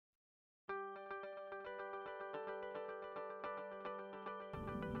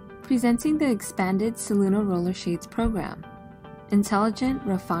Presenting the expanded Soluna Roller Shades program. Intelligent,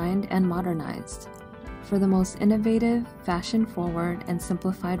 refined, and modernized. For the most innovative, fashion-forward, and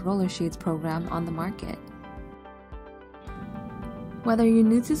simplified roller shades program on the market. Whether you're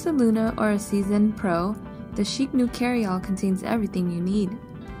new to Soluna or a seasoned pro, the chic new carry-all contains everything you need.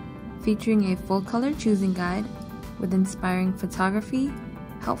 Featuring a full-color choosing guide with inspiring photography,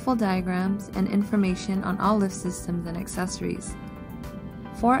 helpful diagrams, and information on all lift systems and accessories.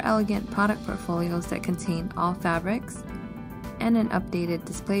 4 elegant product portfolios that contain all fabrics, and an updated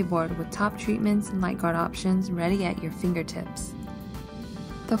display board with top treatments and light guard options ready at your fingertips.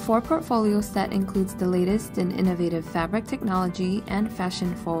 The 4 portfolio set includes the latest in innovative fabric technology and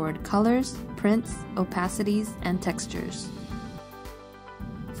fashion-forward colors, prints, opacities, and textures.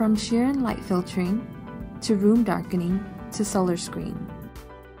 From sheer and light filtering, to room darkening, to solar screen.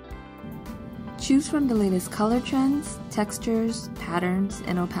 Choose from the latest color trends, textures, patterns,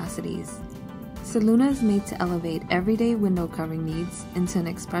 and opacities. Soluna is made to elevate everyday window covering needs into an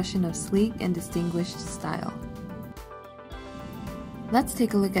expression of sleek and distinguished style. Let's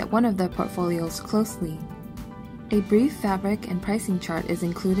take a look at one of the portfolios closely. A brief fabric and pricing chart is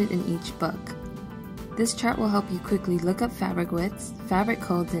included in each book. This chart will help you quickly look up fabric widths, fabric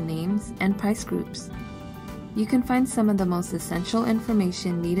codes and names, and price groups. You can find some of the most essential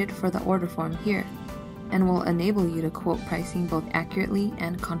information needed for the order form here, and will enable you to quote pricing both accurately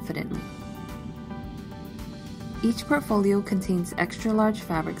and confidently. Each portfolio contains extra large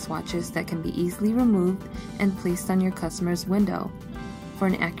fabric swatches that can be easily removed and placed on your customer's window for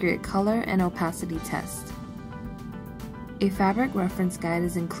an accurate color and opacity test. A fabric reference guide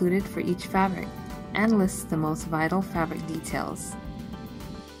is included for each fabric and lists the most vital fabric details.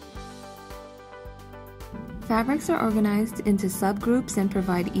 Fabrics are organized into subgroups and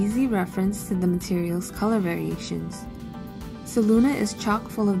provide easy reference to the material's color variations. Soluna is chock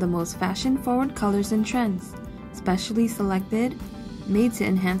full of the most fashion-forward colors and trends, specially selected, made to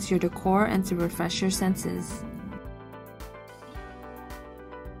enhance your decor and to refresh your senses.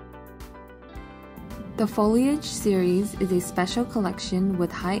 The Foliage series is a special collection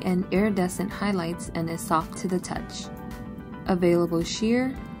with high-end iridescent highlights and is soft to the touch. Available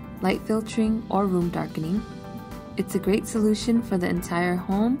sheer, light filtering, or room darkening. It's a great solution for the entire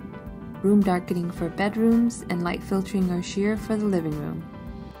home, room darkening for bedrooms, and light filtering or sheer for the living room.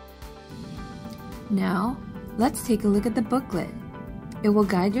 Now, let's take a look at the booklet. It will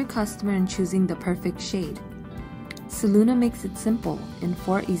guide your customer in choosing the perfect shade. Soluna makes it simple in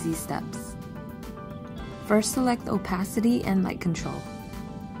 4 easy steps. First, select opacity and light control.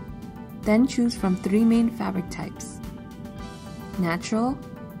 Then choose from 3 main fabric types: natural,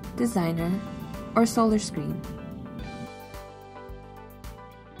 designer, or solar screen.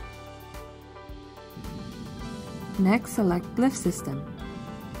 Next, select lift system,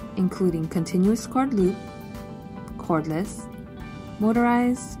 including continuous cord loop, cordless,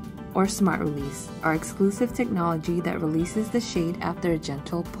 motorized, or smart release, our exclusive technology that releases the shade after a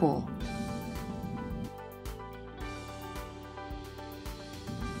gentle pull.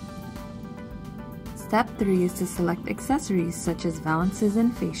 Step 3 is to select accessories such as valances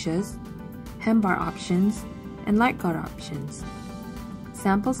and fascias, hem bar options, and light guard options.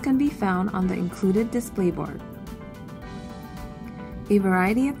 Samples can be found on the included display board. A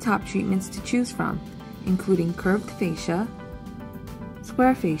variety of top treatments to choose from, including curved fascia,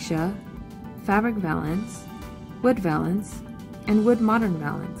 square fascia, fabric valance, wood valance, and wood modern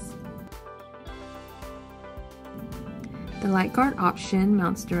valance. The light guard option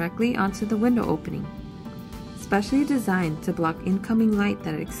mounts directly onto the window opening, specially designed to block incoming light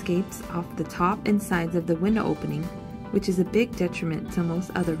that escapes off the top and sides of the window opening, which is a big detriment to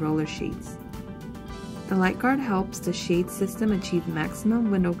most other roller shades. The light guard helps the shade system achieve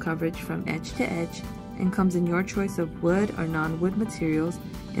maximum window coverage from edge to edge and comes in your choice of wood or non-wood materials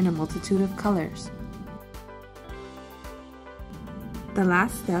in a multitude of colors. The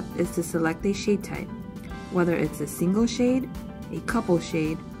last step is to select a shade type, whether it's a single shade, a couple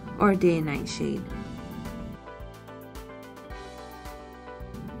shade, or a day and night shade.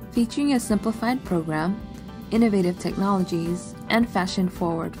 Featuring a simplified program, innovative technologies, and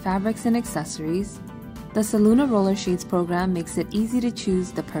fashion-forward fabrics and accessories, the Soluna Roller Shades program makes it easy to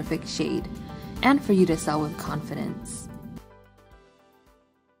choose the perfect shade and for you to sell with confidence.